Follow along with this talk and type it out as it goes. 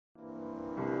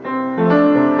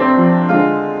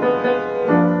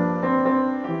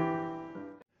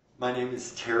name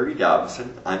is Terry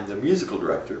Dobson. I'm the musical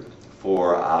director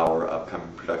for our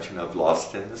upcoming production of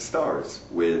Lost in the Stars,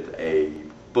 with a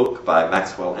book by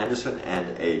Maxwell Anderson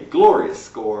and a glorious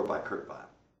score by Kurt Weill.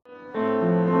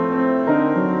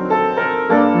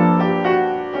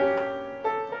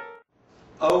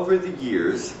 Over the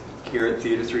years here at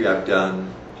Theater 3,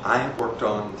 I have worked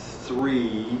on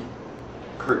 3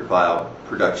 Kurt Weill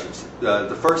productions.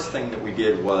 The first thing that we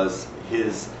did was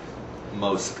his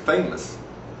most famous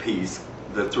piece,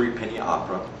 the 3-penny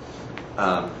opera,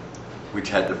 which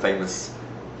had the famous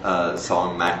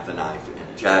song Mac the Knife.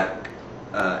 And Jack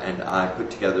and I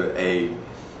put together a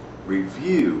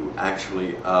review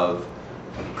actually of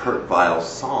Kurt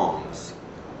Weill's songs,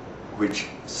 which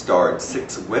starred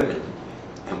 6 women,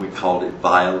 and we called it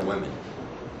Weill Women.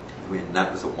 And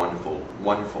that was a wonderful,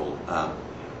 wonderful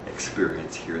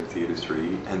experience here at Theater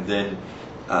 3. And then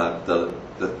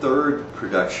the third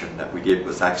production that we did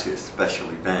was actually a special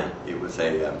event. It was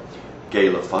a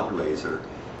gala fundraiser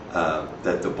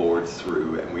that the board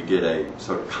threw, and we did a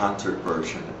sort of concert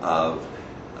version of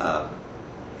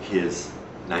his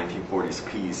 1940s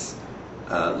piece,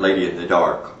 Lady in the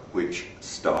Dark, which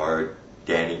starred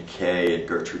Danny Kaye and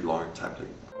Gertrude Lawrence, I believe.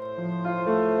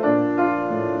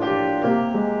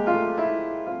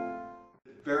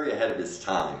 Very ahead of his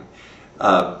time,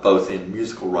 both in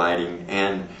musical writing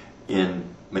and in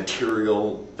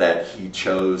material that he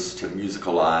chose to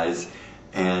musicalize.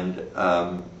 And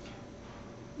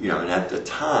you know, and at the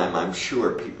time, I'm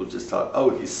sure people just thought,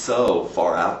 oh, he's so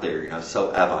far out there, you know,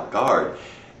 so avant-garde,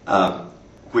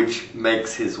 which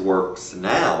makes his works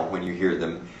now, when you hear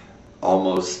them,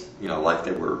 almost, you know, like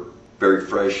they were very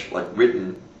fresh, like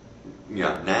written, you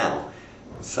know, now.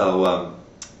 So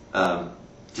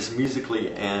just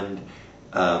musically and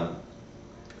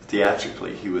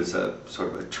theatrically, he was a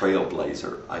sort of a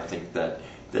trailblazer. I think that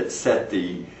set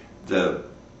the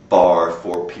bar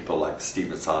for people like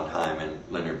Stephen Sondheim and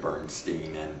Leonard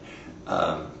Bernstein and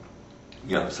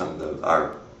you know, some of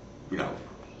our, you know,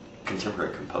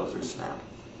 contemporary composers now.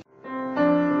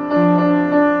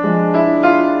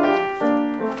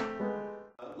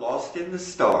 Lost in the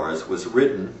Stars was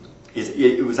written.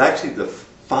 It was actually the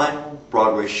final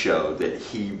Broadway show that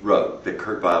he wrote, that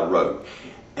Kurt Weill wrote.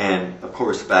 And of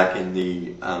course, back in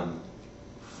the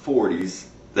 40s,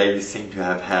 they seem to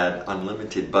have had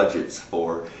unlimited budgets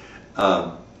for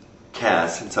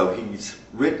cast, and so he's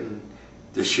written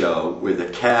the show with a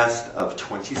cast of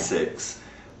 26,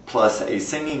 plus a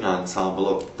singing ensemble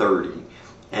of 30,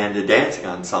 and a dancing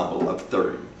ensemble of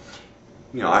 30.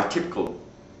 You know, our typical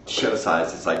show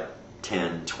size is like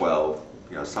 10, 12,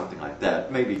 you know, something like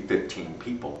that, maybe 15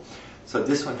 people. So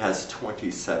this one has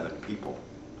 27 people.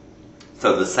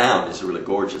 So the sound is really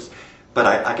gorgeous. But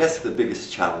I guess the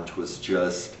biggest challenge was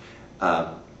just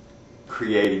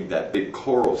creating that big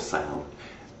choral sound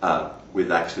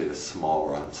with actually a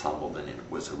smaller ensemble than it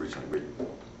was originally written.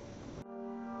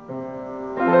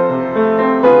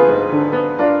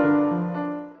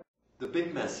 The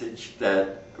big message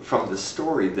from the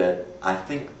story that I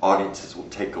think audiences will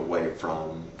take away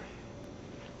from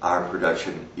our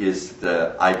production is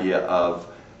the idea of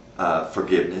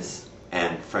forgiveness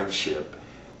and friendship.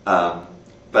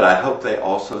 But I hope they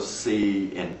also see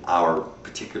in our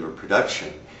particular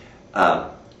production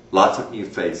lots of new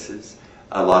faces,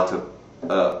 lots of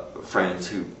friends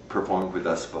who performed with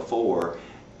us before,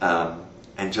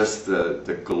 and just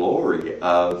the glory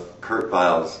of Kurt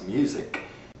Weill's music.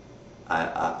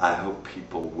 I hope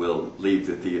people will leave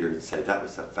the theater and say that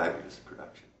was a fabulous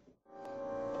production.